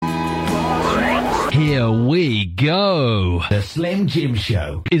Here we go. The Slim Jim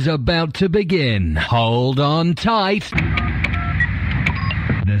Show is about to begin. Hold on tight.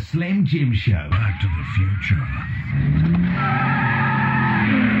 The Slim Jim Show. Back to the Future.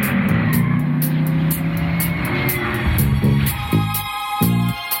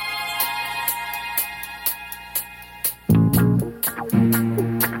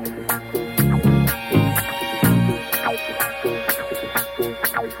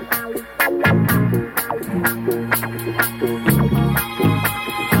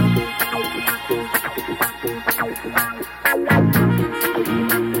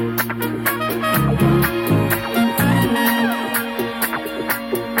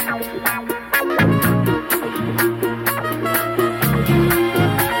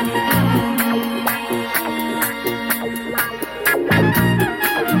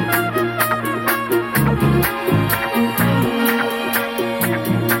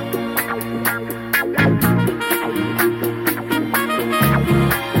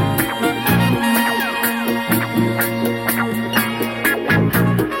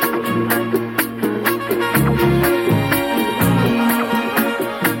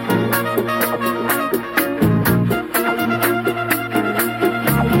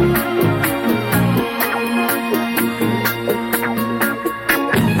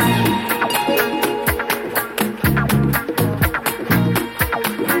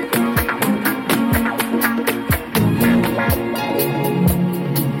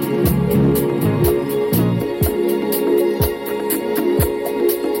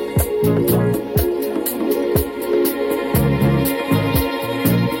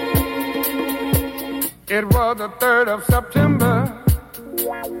 It was the 3rd of September.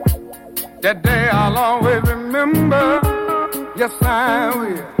 That day I'll always remember. Yes, I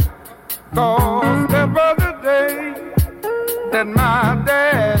will. 'Cause that was the day that my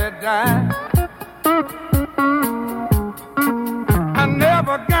daddy died. I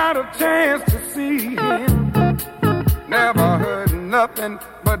never got a chance to see him. Never heard nothing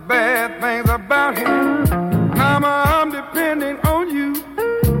but bad things about him. Mama, I'm depending on you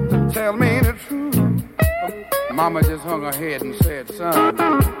to tell me the truth. Mama just hung her head and said, son,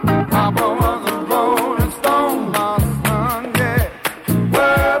 Papa was a rolling stone, my son, yeah.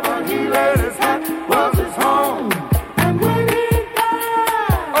 Wherever he laid his hat was his home. And when he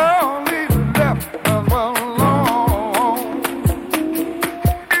died, all he left us was alone.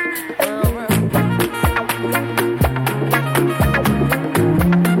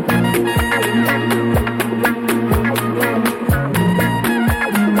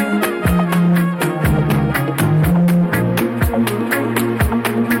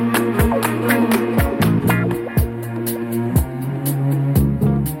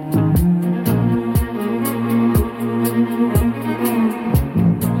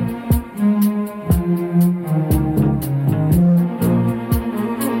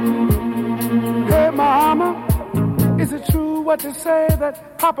 What to say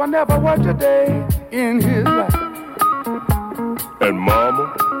that Papa never worked a day in his life. And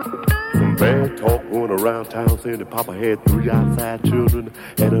Mama, some bad talk going around town saying that Papa had 3 outside children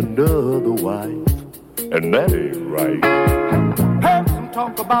and another wife. And that ain't right. Heard some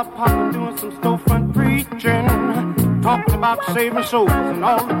talk about Papa doing some storefront preaching, talking about saving souls and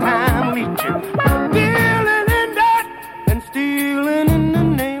all the time leeching, dealing in that and stealing in the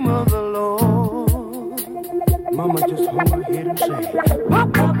name of the Lord. Mama just hung her head and said,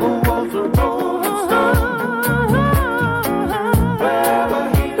 Papa was a rolling stone. Wherever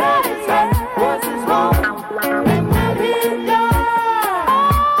he laid his hat was his home. And when he died,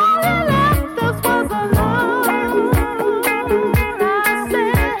 all he left us was alone. I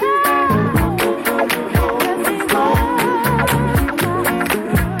said, yes, he's home.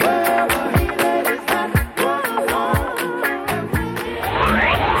 Wherever he laid his hat was his home.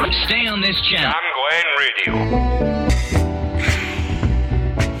 Stay on this channel. I'm Glenn Radio.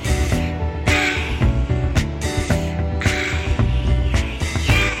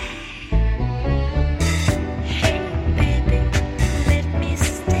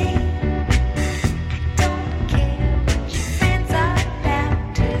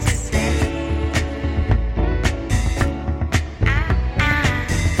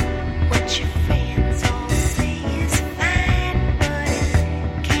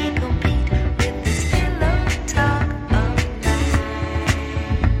 Can't compete with this pillow talk.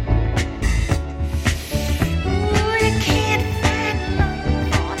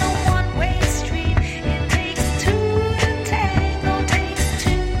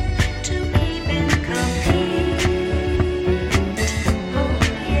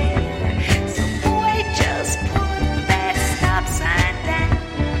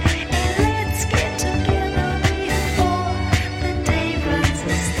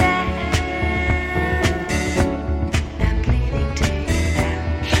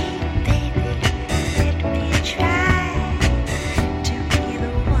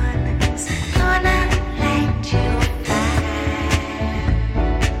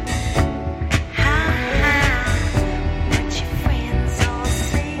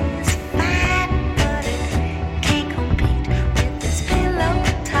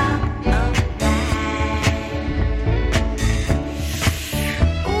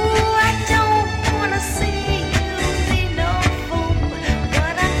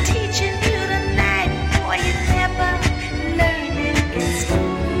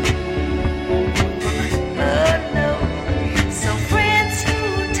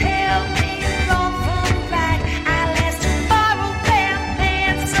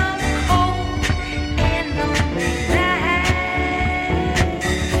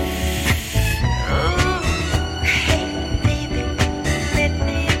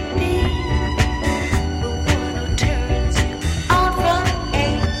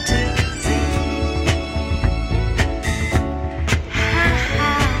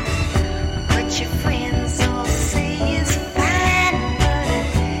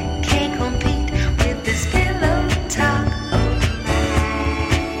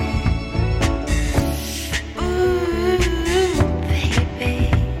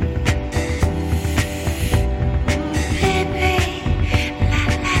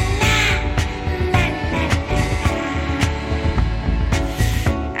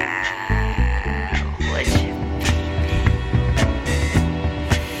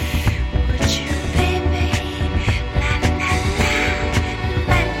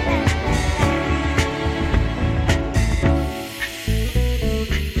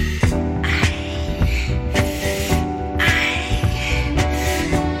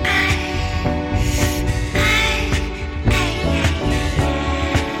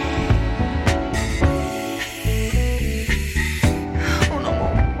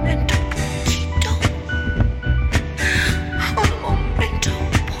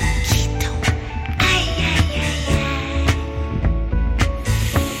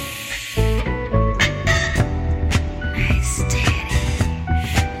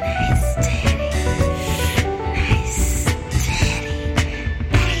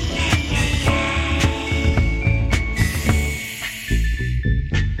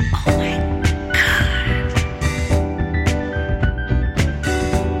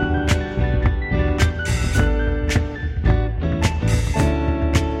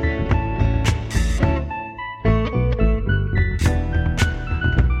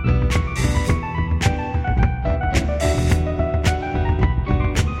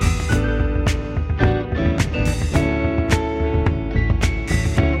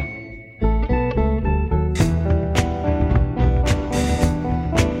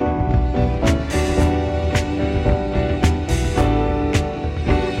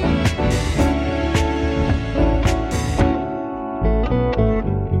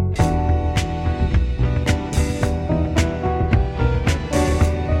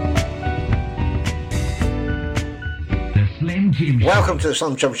 Jim Show. Welcome to the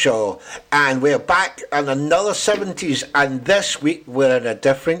Slim Jim Show, and we're back on another 70s, and this week we're in a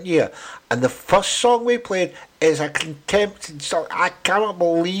different year, and the first song we played is a contempt song. I cannot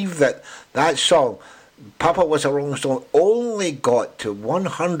believe that song, Papa Was a Rolling Stone, only got to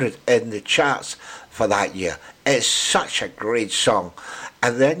 100 in the charts for that year. It's such a great song.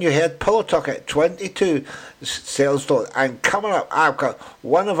 And then you heard Pillow Talk at 22 sales total, and coming up I've got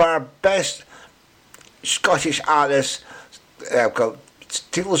one of our best Scottish artists. I've got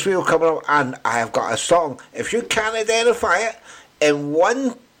Steel's Wheel coming up, and I have got a song. If you can't identify it in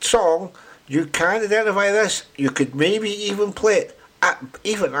one song, you can't identify this, you could maybe even play it.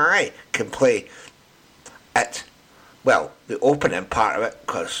 Even I can play it. Well, the opening part of it,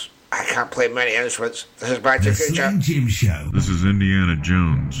 because I can't play many instruments. This is Back to the Future. Slim Jim Show. This is Indiana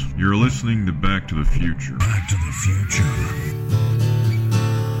Jones. You're listening to Back to the Future. Back to the Future.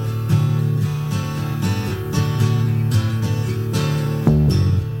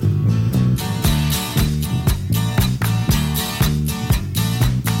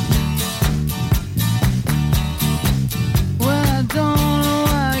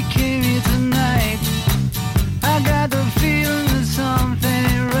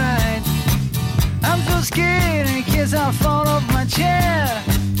 I fall off my chair,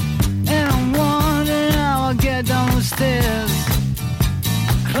 and I'm wondering how I'll get down the stairs.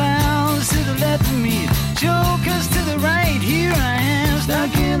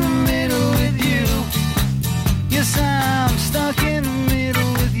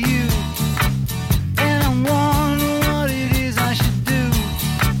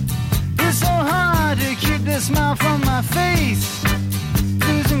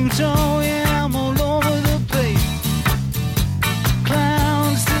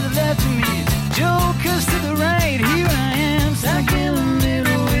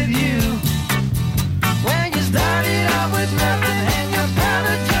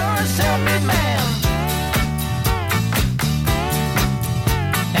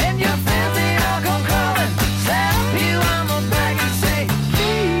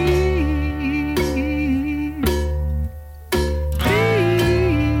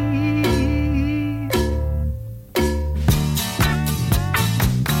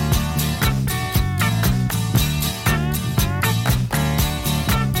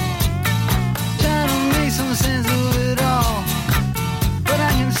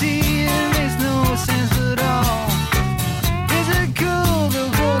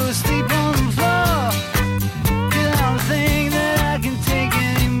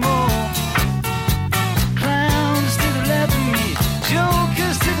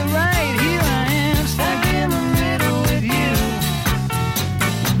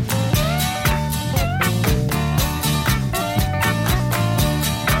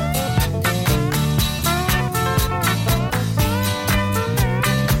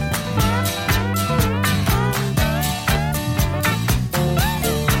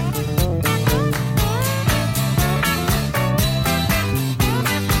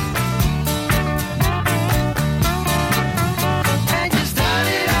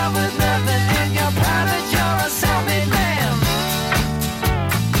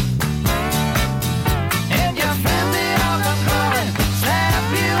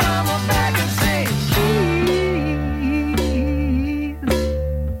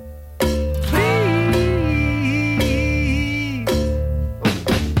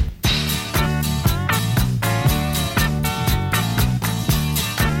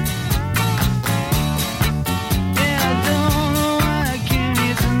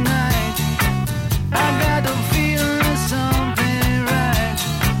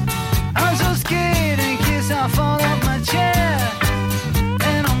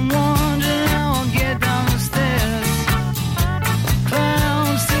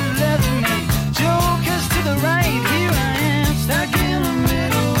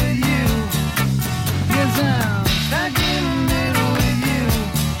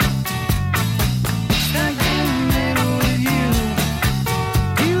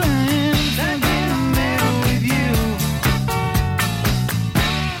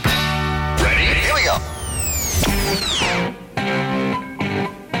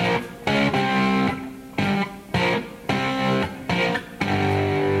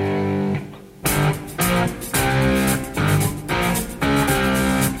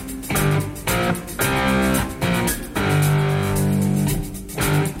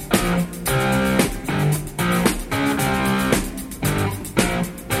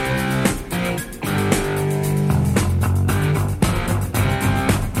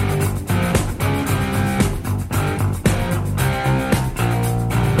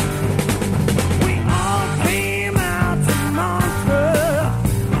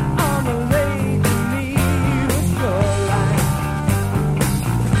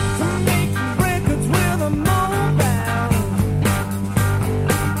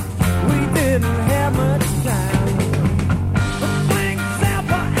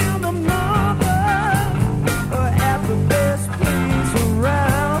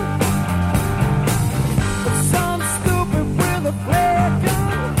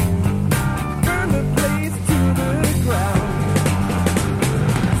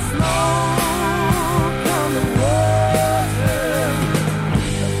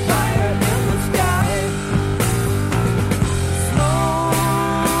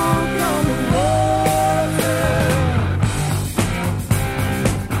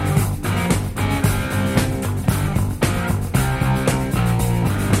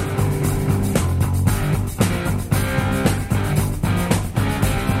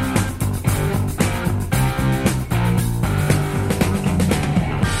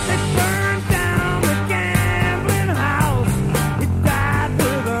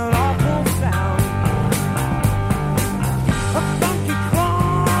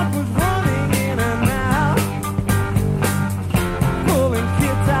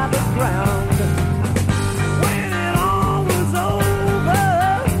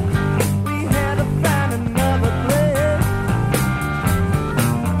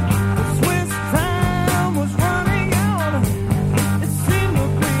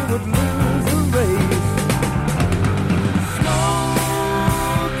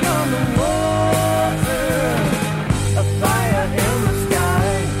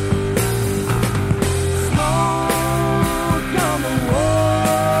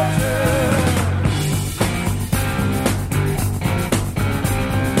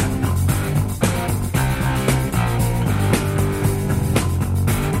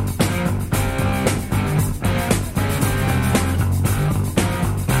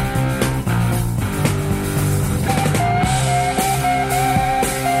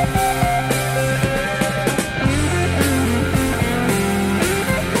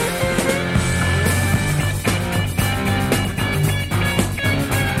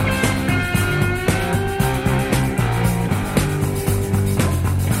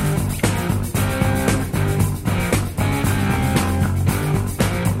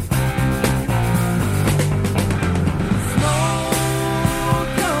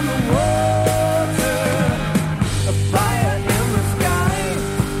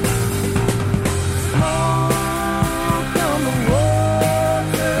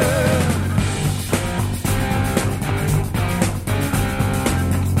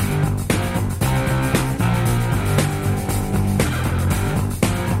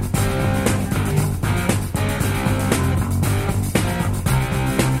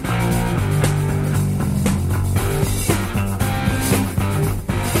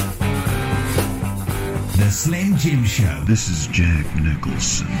 Jim Show. This is Jack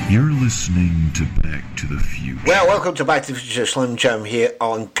Nicholson. You're listening to Back to the Future. Well, welcome to Back to the Future. Slim Jim here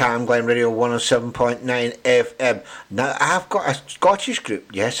on Cam Glen Radio 107.9 FM. Now, I've got a Scottish group.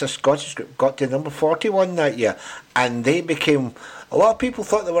 Yes, a Scottish group. Got to number 41 that year. And they became... A lot of people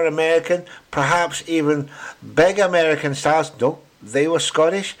thought they were American, perhaps even big American stars. No, they were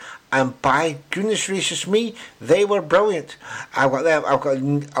Scottish. And by goodness gracious me, they were brilliant. I've got them.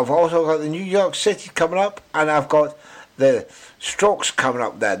 I've also got the New York City coming up, and I've got the Strokes coming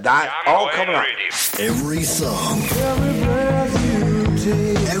up there. That all coming up. Every song,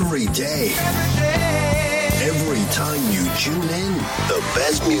 every day, every time you tune in, the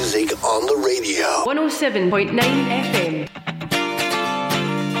best music on the radio. 107.9 FM.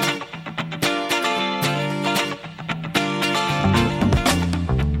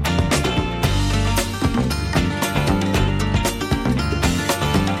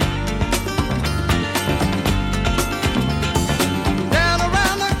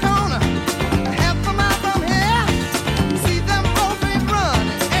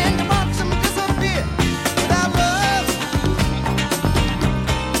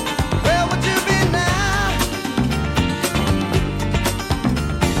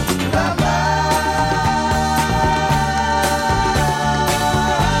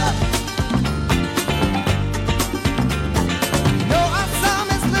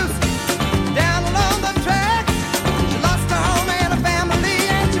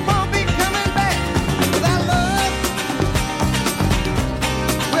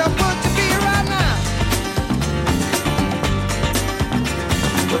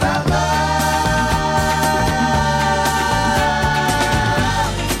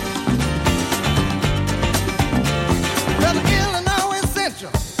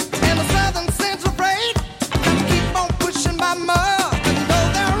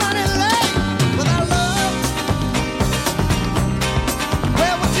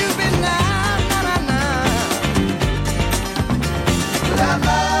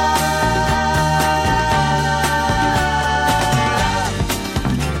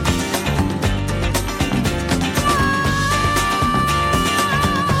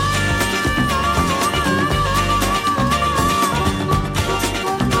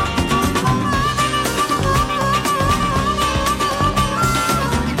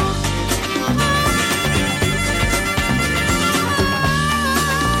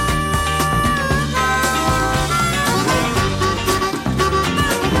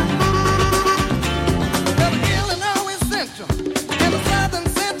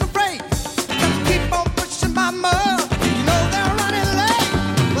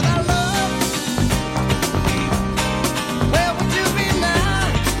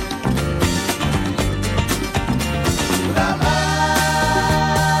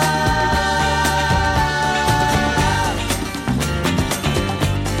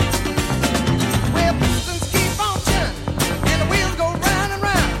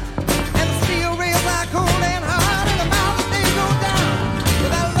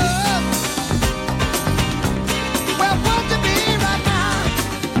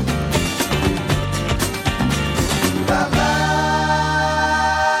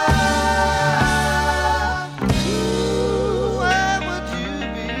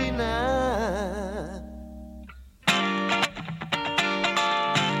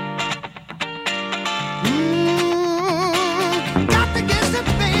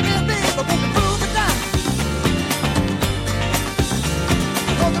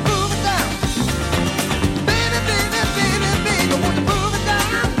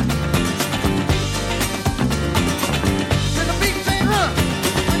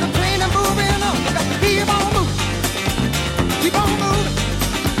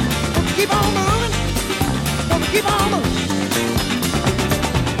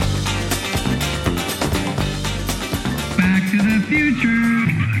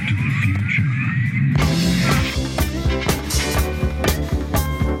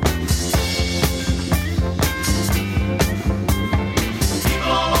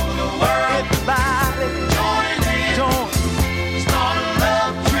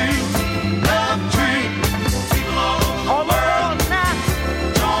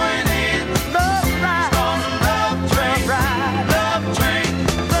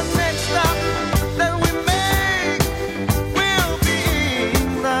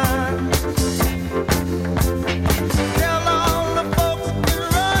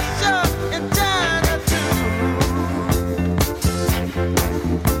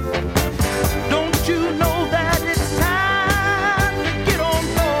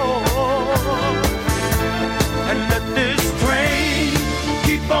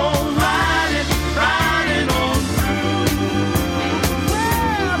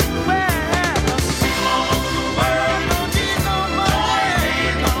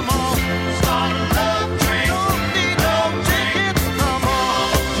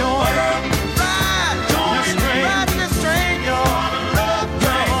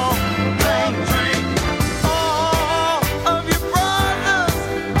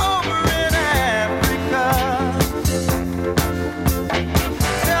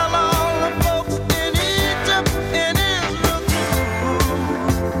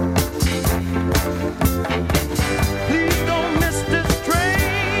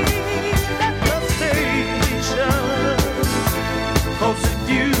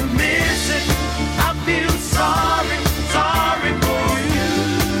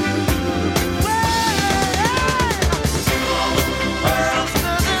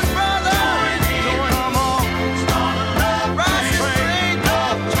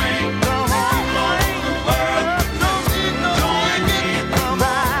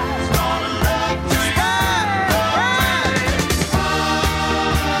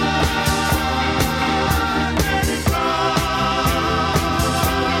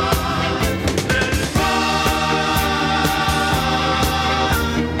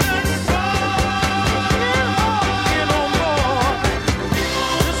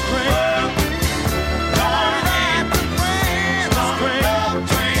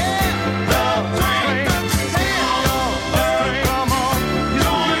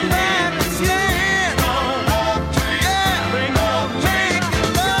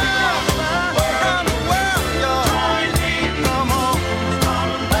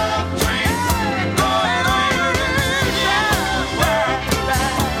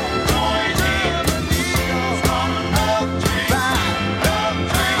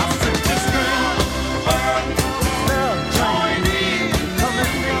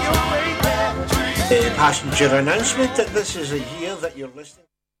 passenger announcement that this is a year that you're listening.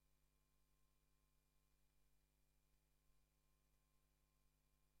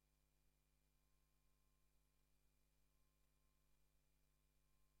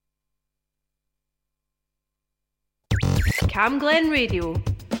 Camglen Radio.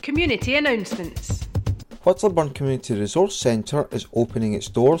 Community announcements. Whittlesburn Community Resource Centre is opening its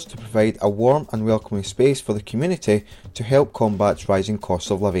doors to provide a warm and welcoming space for the community to help combat rising costs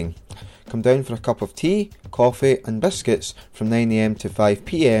of living. Come down for a cup of tea, coffee and biscuits from 9am to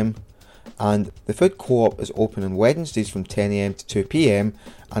 5pm, and the food co-op is open on Wednesdays from 10am to 2pm,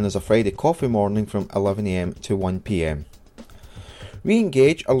 and there's a Friday coffee morning from 11am to 1pm.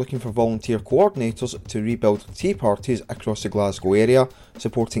 Re-Engage are looking for volunteer coordinators to rebuild tea parties across the Glasgow area,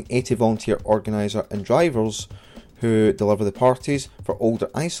 supporting 80 volunteer organiser and drivers who deliver the parties for older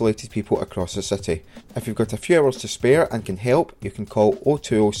isolated people across the city. If you've got a few hours to spare and can help, you can call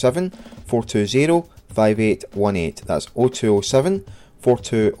 0207 420 5818. That's 0207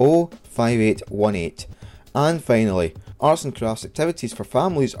 420 5818. And finally, arts and crafts activities for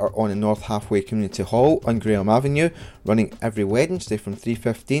families are on in North Halfway Community Hall on Graham Avenue, running every Wednesday from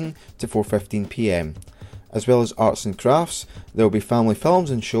 3:15 to 4:15pm. As well as arts and crafts, there will be family films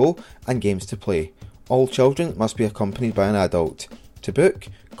and show and games to play. All children must be accompanied by an adult. To book,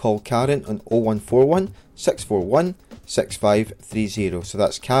 call Karen on 0141 641 6530. So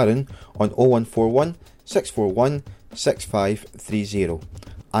that's Karen on 0141 641 6530.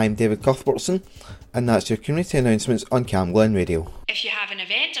 I'm David Cuthbertson, and that's your community announcements on Camglen Radio. If you have an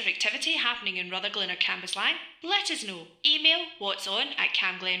event or activity happening in Rutherglen or Cambuslang, let us know. Email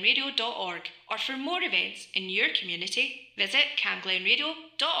whatson@camglenradio.org, or for more events in your community, visit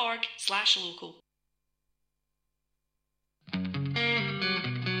camglenradio.org/local.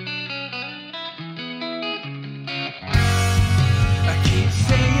 I keep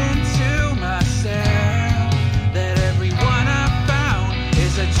saying to myself that everyone I found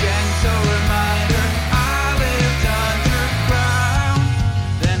is a gentle reminder I lived underground.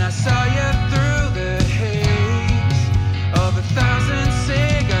 Then I saw you through the haze of 1,000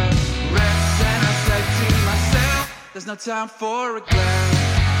 cigarettes, and I said to myself, there's no time for regret.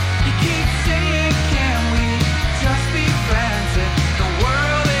 You keep saying, can we just be friends if the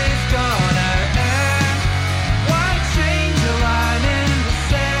world is gonna end? Why change a line in the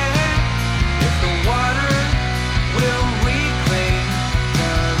sand if the water will reclaim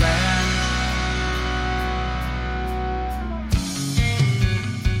the land?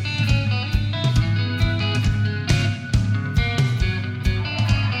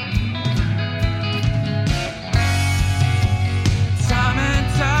 Time and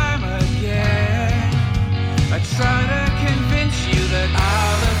time again, I try to convince you that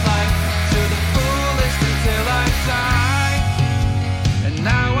I'll live life to the fullest until I die. And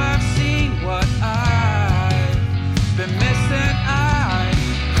now I've seen what I've been missing. I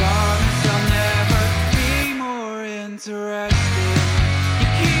promise I'll never be more interested. You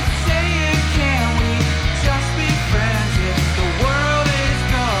keep saying, can we just be friends if the world is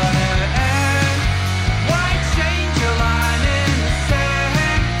gonna end? Why change a line in the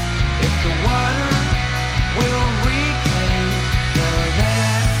sand if the water will reclaim the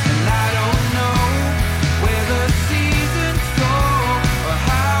land? And I don't know where the seasons go or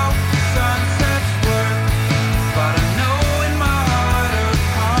how sunsets work, but I know in my heart of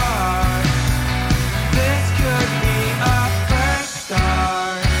hearts this could be a fresh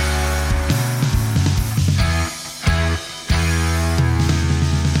start.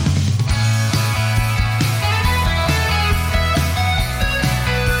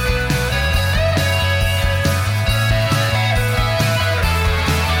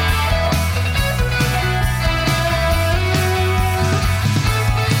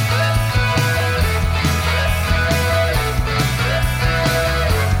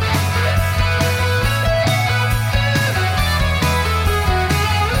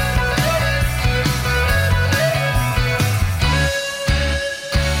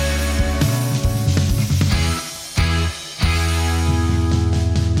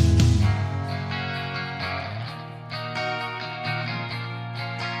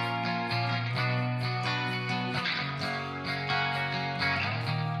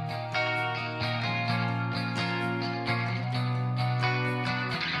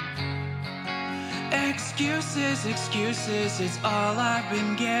 Excuses, excuses, it's all I've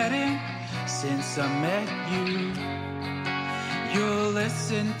been getting since I met you. You'll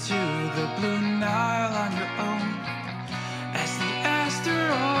listen to the Blue Nile on your own as the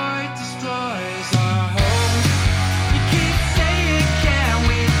asteroid destroys our home. You keep saying, can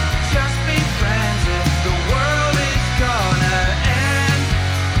we just be friends if the world is gonna end?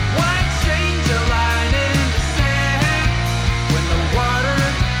 Why change a line in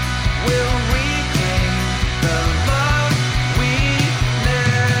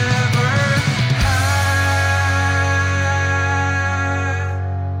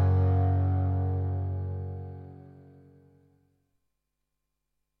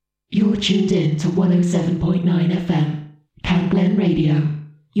You're tuned in to 107.9 FM, Camp Glen Radio.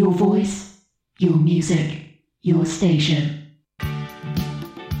 Your voice, your music, your station.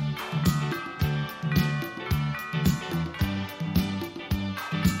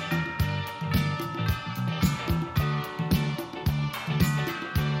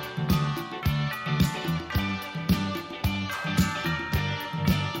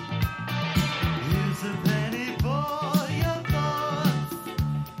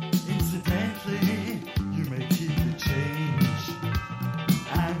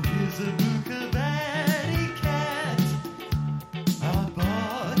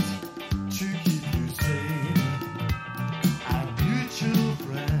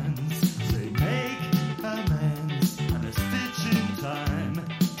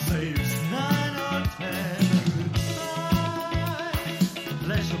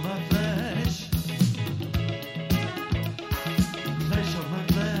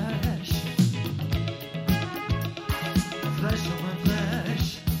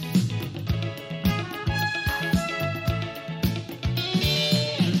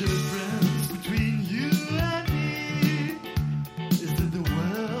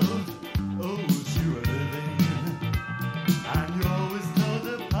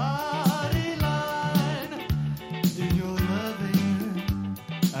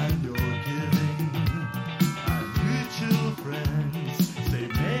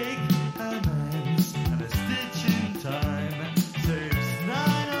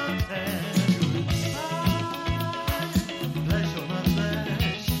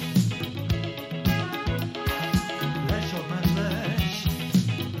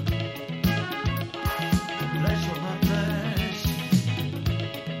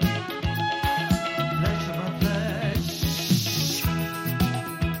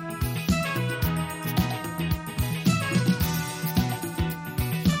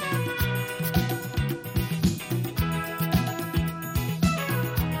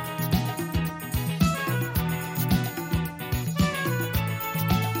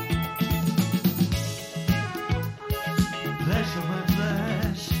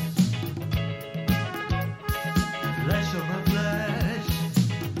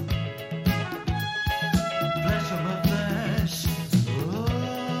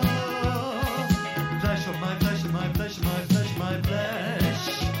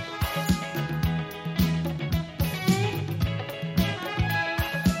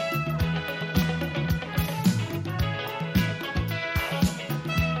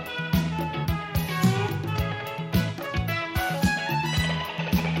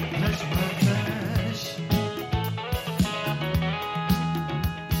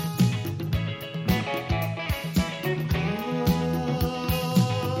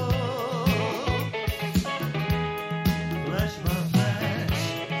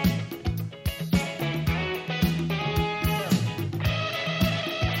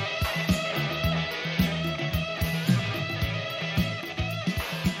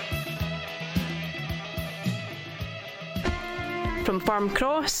 From Farm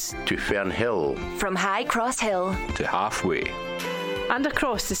Cross to Fernhill, from High Cross Hill to Halfway, and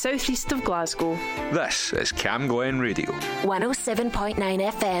across the southeast of Glasgow. This is Cam Glen Radio, 107.9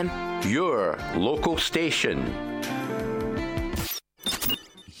 FM, your local station.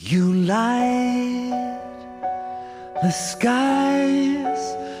 You light the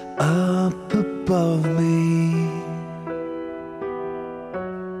skies up above me,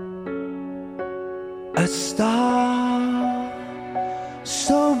 a star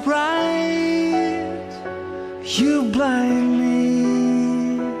so bright, you blind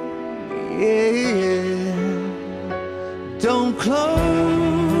me, yeah. Don't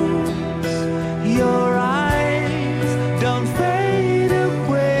close your eyes, don't fade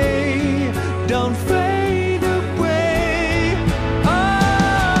away, don't fade away. Oh,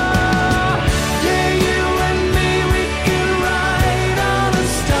 yeah, you and me, we can ride on a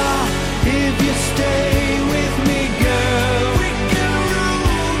star if you stay with me, girl.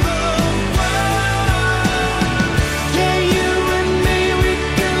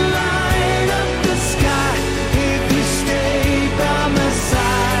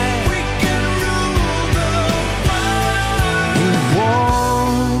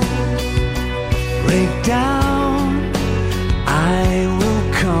 Down, I will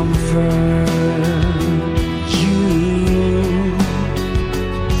comfort you.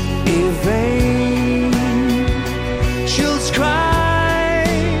 If angels cry,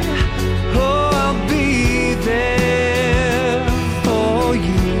 oh, I'll be there for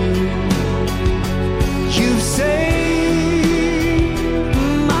you. You've saved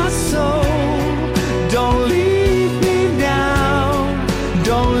my soul. Don't leave me down.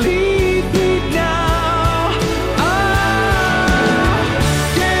 Don't leave.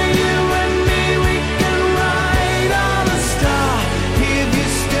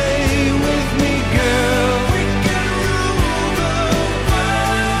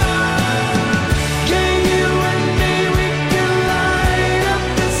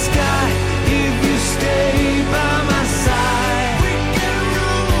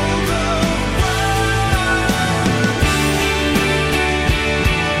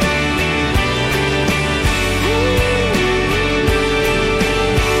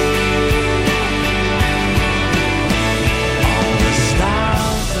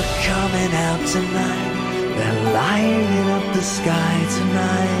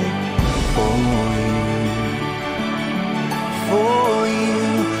 tonight for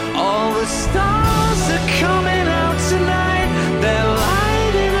you. All the stars are coming out tonight. They're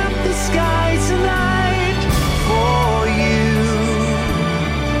lighting up the sky tonight for you.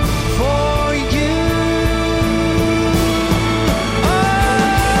 For you.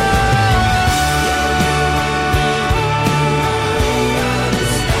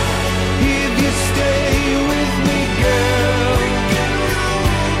 If you stay with me, girl,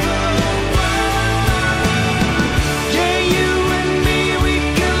 yeah, you and me, we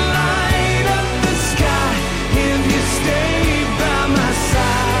can light up the sky. If you stay by my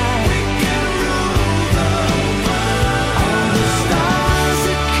side, we can rule the world. All the stars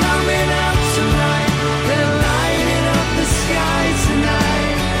are coming out tonight. They're lighting up the sky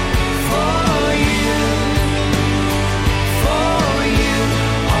tonight for you. For you.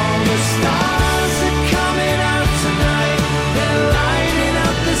 All the stars are coming out tonight. They're lighting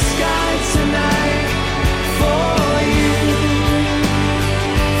up the sky tonight for you.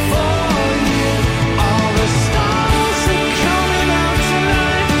 For you. All the stars are coming out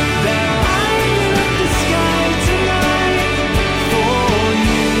tonight. They're lighting up the sky tonight for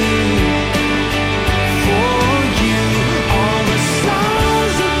you. For you. All the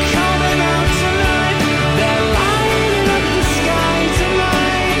stars are coming out tonight. They're lighting up the sky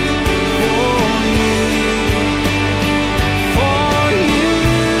tonight for you. For you.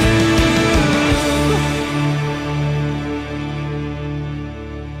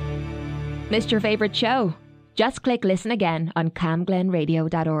 Missed your favourite show? Just click listen again on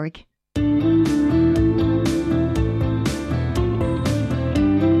camglenradio.org.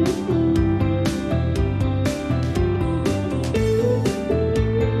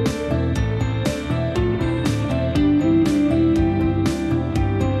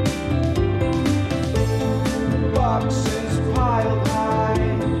 Boxes piled high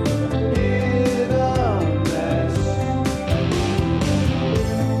in a mess.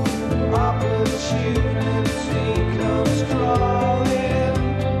 Opportunity comes crawling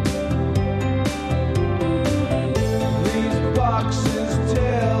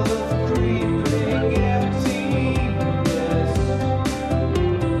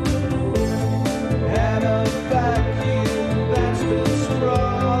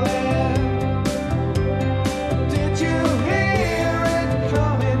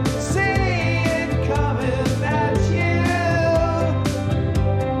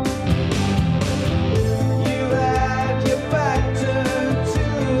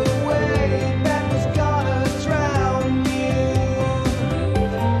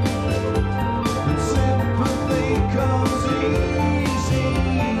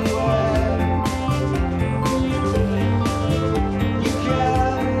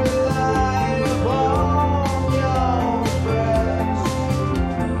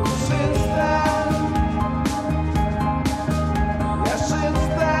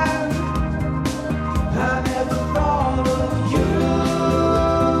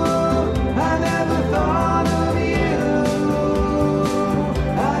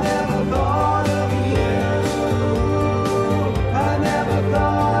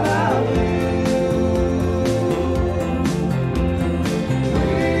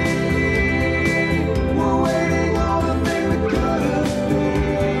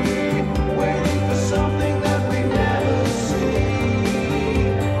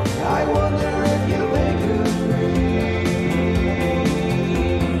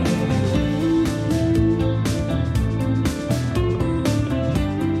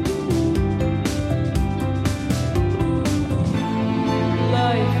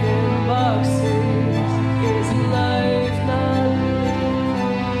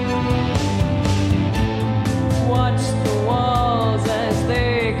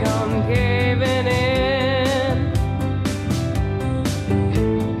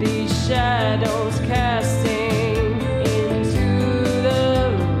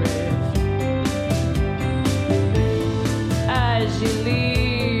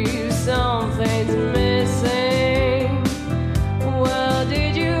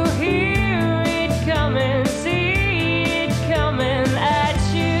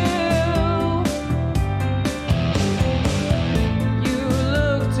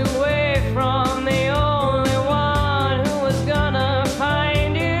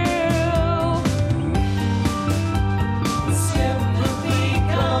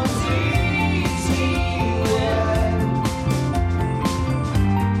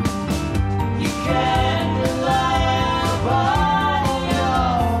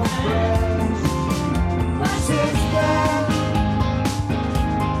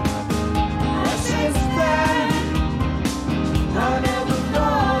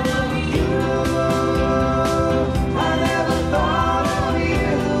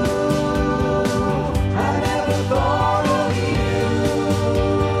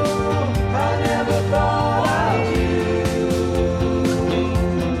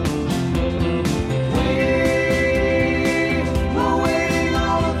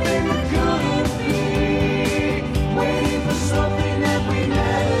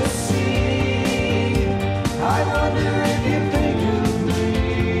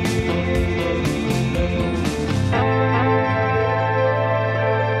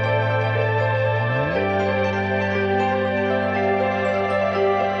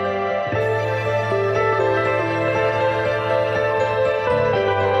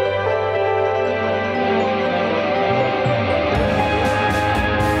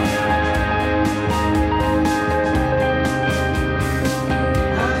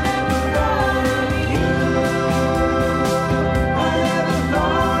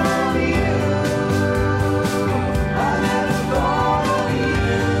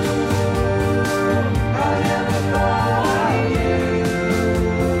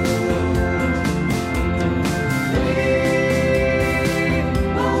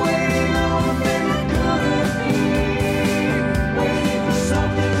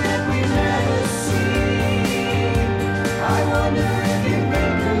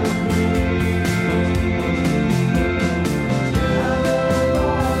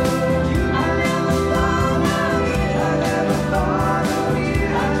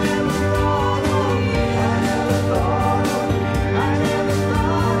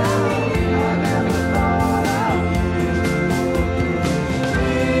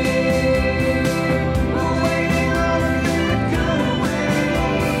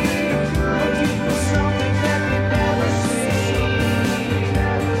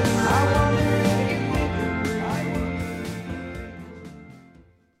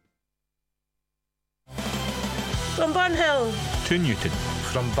From Burnhill to Newton.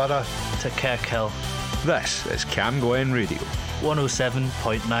 From Borough to Kirkhill. This is Cam Glen Radio.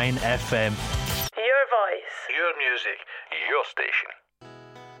 107.9 FM. Your voice. Your music. Your station.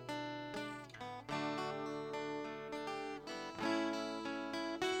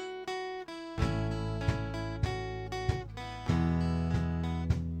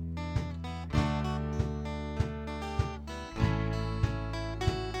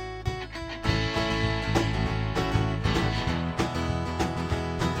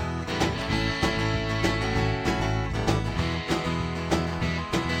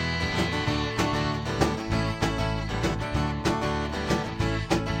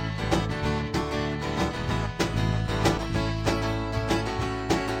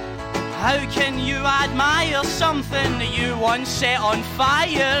 How can you admire something that you once set on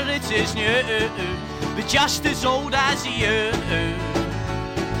fire? It is new, but just as old as you.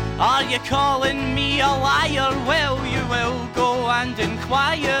 Are you calling me a liar? Well, you will go and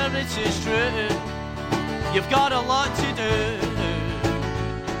inquire. It is true, you've got a lot to do.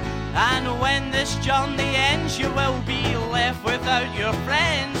 And when this journey ends, you will be left without your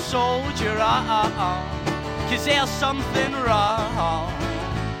friends. Soldier on, 'cause there's something wrong.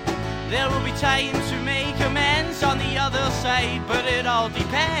 There will be time to make amends on the other side, but it all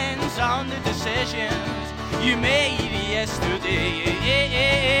depends on the decisions you made yesterday.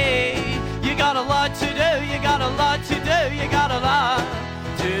 You got a lot to do, you got a lot to do, you got a lot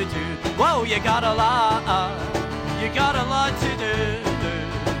to do. Whoa, you got a lot, you got a lot to do.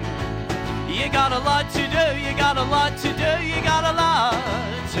 You got a lot to do, you got a lot to do, you got a lot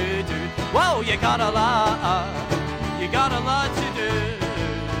to do. Whoa, you got a lot, you got a lot to do.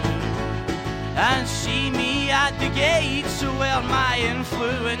 And see me at the gates where my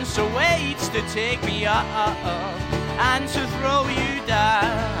influence awaits to take me up and to throw you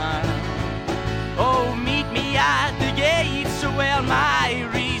down. Oh, meet me at the gates where my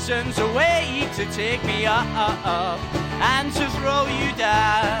reasons await to take me up and to throw you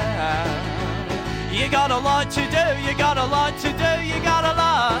down. You got a lot to do, you got a lot to do, you got a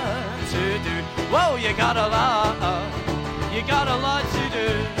lot to do. Whoa, you got a lot, you got a lot to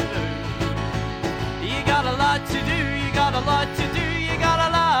do. You got a lot to do, you got a lot to do, you got a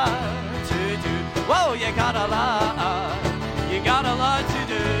lot to do. Whoa, you got a lot, you got a lot to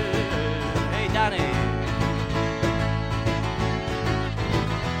do. Hey, Danny.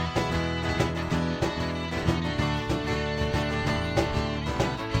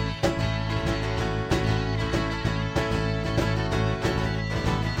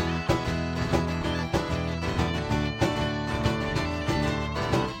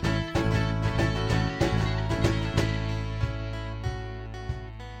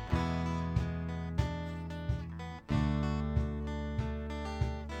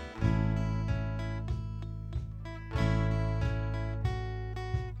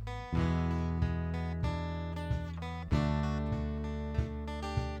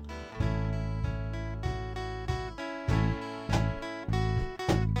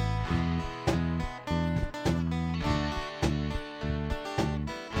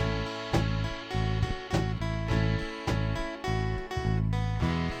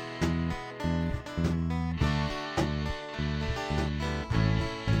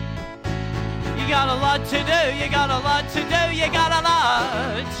 You got a lot to do, you got a lot to do, you got a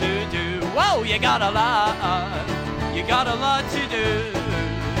lot to do. Whoa, you got a lot, you got a lot to do.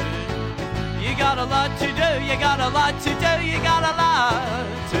 You got a lot to do, you got a lot to do, you got a lot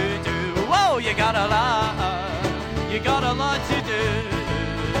to do. Whoa, you got a lot, you got a lot to do.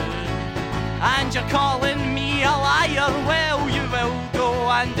 And you're calling me a liar? Well, you will go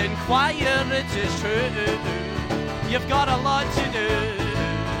and inquire. It is true, you've got a lot to do.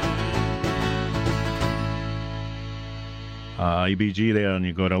 IBG there, and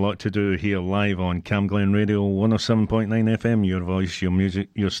you've got a lot to do here live on Cam Glen Radio 107.9 FM, your voice, your music,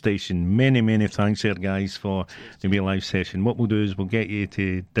 your station. Many, many thanks there, guys, for the wee live session. What we'll do is we'll get you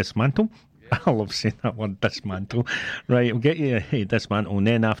to dismantle. I love saying that word, dismantle. Right, we'll get you a dismantle, and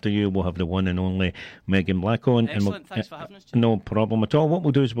then after you, we'll have the one and only Megan Black on. Excellent, thanks for having us. No problem at all. What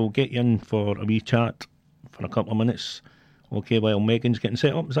we'll do is we'll get you in for a wee chat for a couple of minutes. Okay, while Megan's getting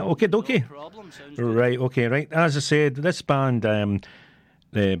set up. Is that okay? Okay. No problem, sounds right, good. Okay, right. As I said, this band,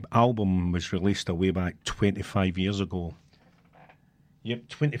 the album was released a way back 25 years ago. Yep,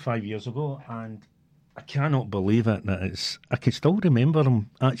 25 years ago, and I cannot believe it. I can still remember them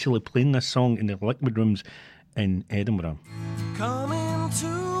actually playing this song in the Liquid Rooms in Edinburgh.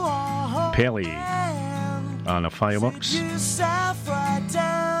 Pelly and the Fireworks. Right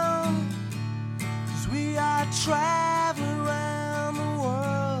down, 'cause we are traveling around the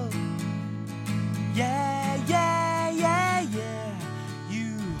world. Yeah, yeah.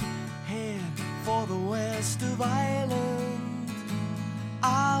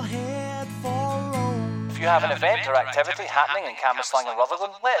 have an event or activity happening in Cambuslang and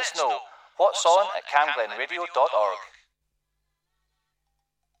Rutherglen, let us know. What's on at camglenradio.org.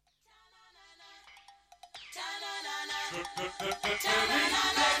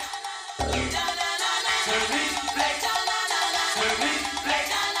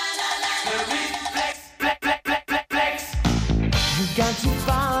 You've gone too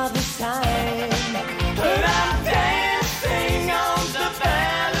far this time, but I'm dancing on the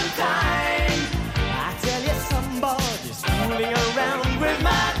Valentine. I tell you, somebody's fooling around with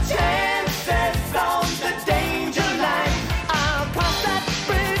my chances on the danger line. I'll cross that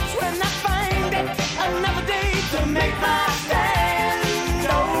bridge when I find it. Another day to make my stand.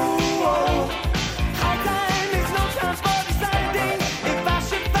 Oh, high time is no time for deciding if I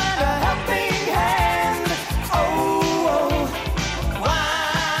should find a helping hand. Oh,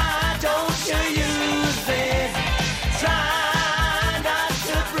 why don't you use it? Try not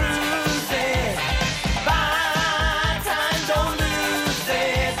to bruise it. Buy time, don't lose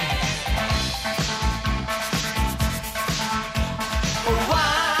it.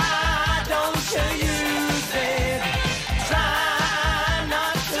 Why don't you use it? Try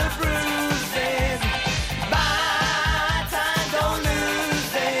not to bruise it. Buy time, don't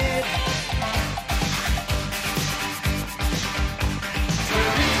lose it.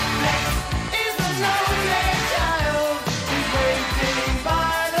 Is a lonely child who's waiting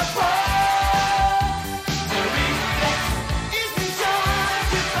by the pole. The reflex is in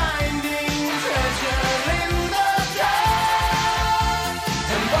charge of finding treasure in the dark.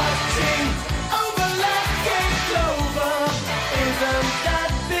 And watching over lucky clover, isn't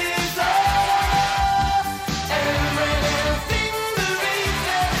that bizarre? Every little thing the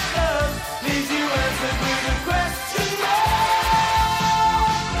reflex does leaves you answered with a question mark.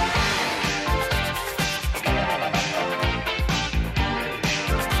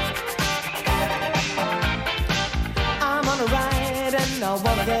 I'm on a ride and I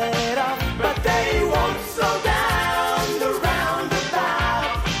wanna get off, but they won't slow down the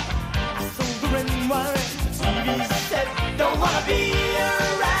roundabout. I sold the ring wire, the TV set, don't wanna be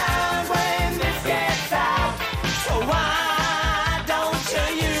around when this gets out. So why don't you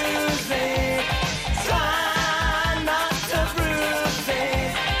use it? Try not to bruise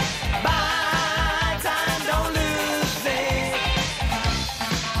it. Buy time, don't lose it.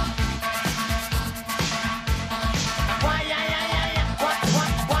 Why, yeah, yeah, yeah, yeah.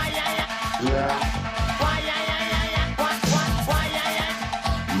 Why, yeah, yeah. Why, yeah, yeah, yeah, yeah. Why, yeah, yeah.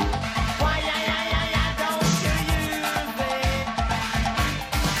 Why, yeah, yeah, yeah, yeah. Don't you use it?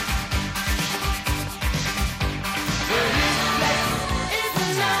 The reflex is a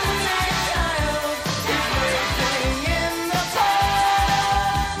lonely child who's waiting in the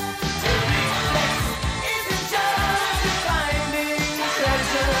pole. The reflex is in charge of finding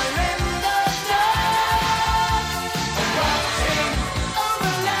treasure in the dark. And watching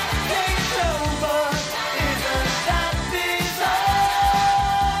over lucky clover, isn't that bizarre?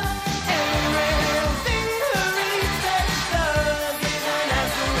 Every little thing the reflex does is an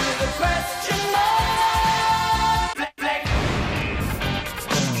answer with a question mark. Reflex.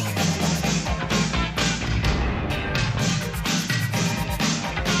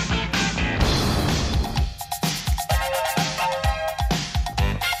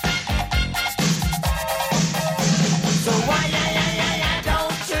 So why, yeah, yeah, yeah, yeah,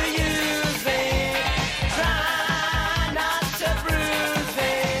 don't you use it? Try not to bruise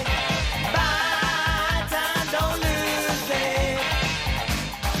it. Buy time, don't lose it.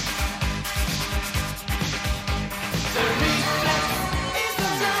 The reflex is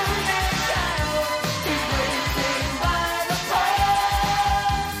a lonely child who's waiting by the pole.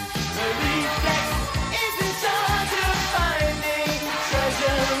 The reflex is in charge of finding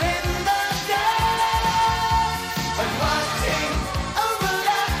treasure in the dark. And watching over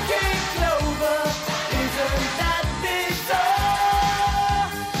lucky clover, isn't that bizarre?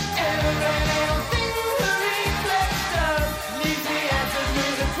 Every little thing the reflex does leaves me answered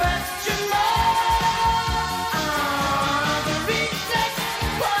with a question mark. The reflex,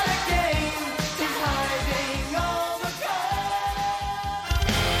 what a game, is hiding all the gold.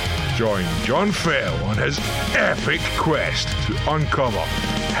 Join John Fell on his epic quest to uncover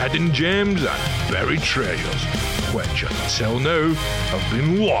hidden gems and buried treasures, which until now have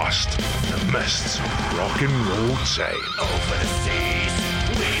been lost in the mists of rock and roll time.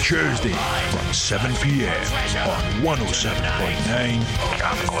 Tuesday from 7 p.m. on 107.9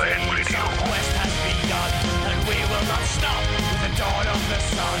 Cam Glen Radio. And we will not stop with the dawn of the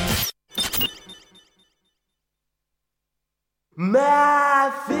sun.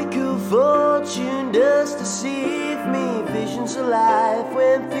 My fickle fortune does deceive me. Visions of life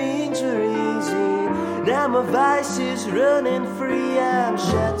when things are easy. Now my vice is running free. I'm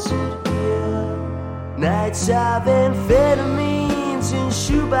shattered here. Nights of amphetamines and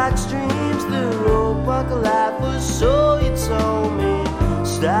shoebox dreams. The roadblock of life was so you told me.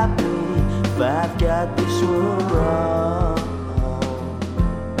 Stop me if I've got this one wrong.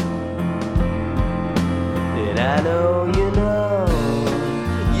 And I know you know.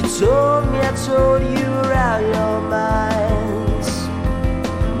 You told me, I told you were out your minds.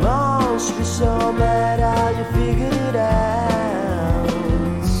 Monstrous, all mad, how you figured it out.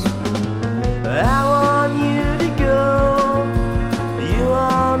 I want you to go. You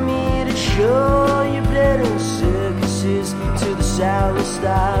want me to show you bleeding circuses to the silent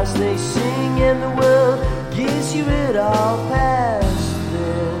stars they sing, and the world gives you it all past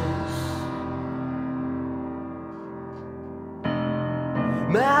this.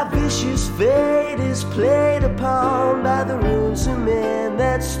 My vicious fate is played upon by the rules of men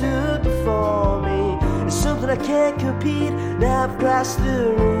that stood before me. It's something I can't compete, now I've crossed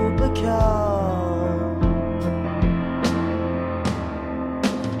the Rubicon.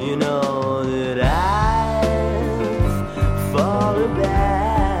 You know that I've fallen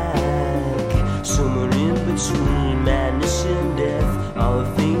back somewhere in between madness and death. All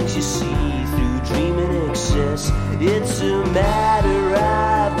the things you see through dream and excess. It's a matter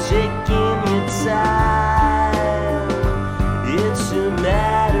of taking your time. It's a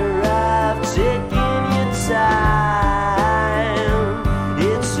matter of taking your time.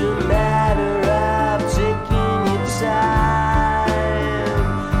 It's a matter of taking your time.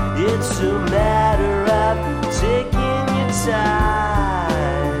 It's a matter of taking your time.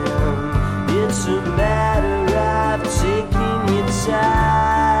 It's a matter of taking your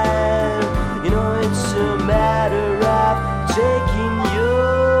time. You know, it's a matter of taking your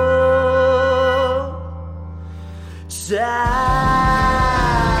time.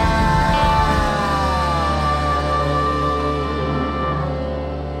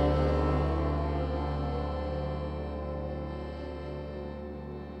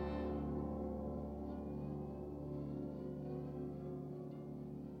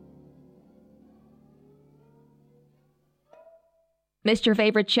 Missed your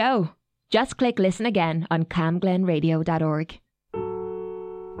favourite show? Just click listen again on camglenradio.org.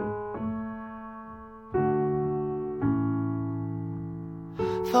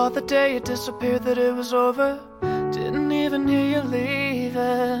 Thought the day you disappeared that it was over. Didn't even hear you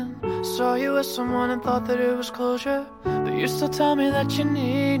leaving. Saw you with someone and thought that it was closure. But you still tell me that you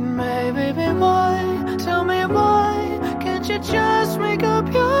need me. Baby, why? Tell me why. Can't you just make up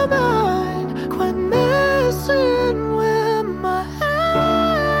your mind? Quit messing with my head.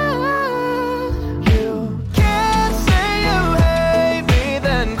 You can't say you hate me,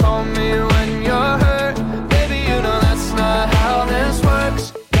 then call me when you're hurt. Baby, you know that's not how this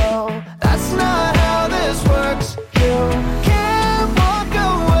works. That's not how this works. You can't walk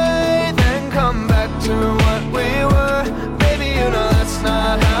away, then come back to what we were. Baby, you know that's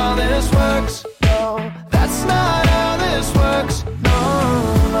not how this works. No, that's not how this works. No,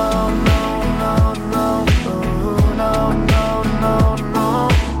 no, no, no, no, no, no, no, no.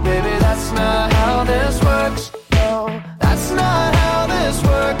 Baby, that's not how this works. No, that's not how this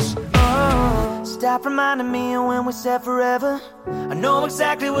works. Oh. Stop reminding me of when we said forever. I know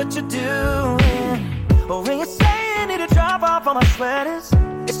exactly what you're doing. But when you say you need to drop off all my sweaters,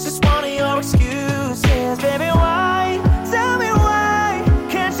 it's just one of your excuses. Baby, why? Tell me why.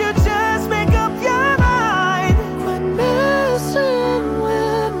 Can't you just make up your mind? Quit messing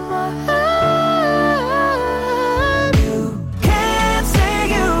with my head. You can't say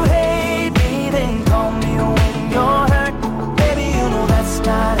you hate me, then call me when you're hurt. Baby, you know that's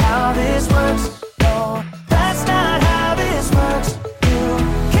not how this works. No, that's not how this works. You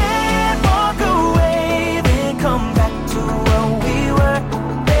can't walk away, then come back to where we were.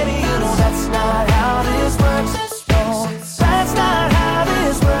 Baby, you know that's not how this works.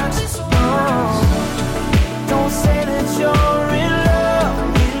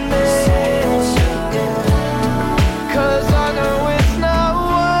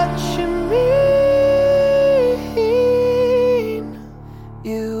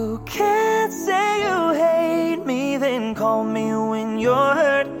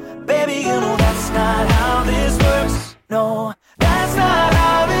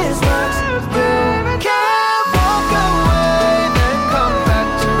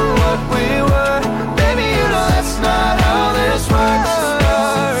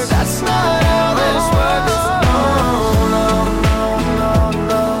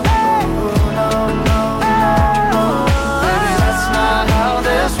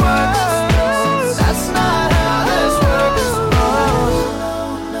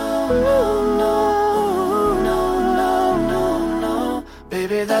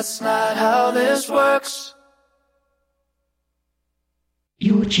 Baby, that's not how this works.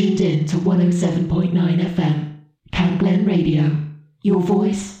 You're tuned in to 107.9 FM, Cam Glen Radio. Your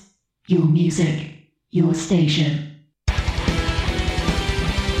voice, your music, your station.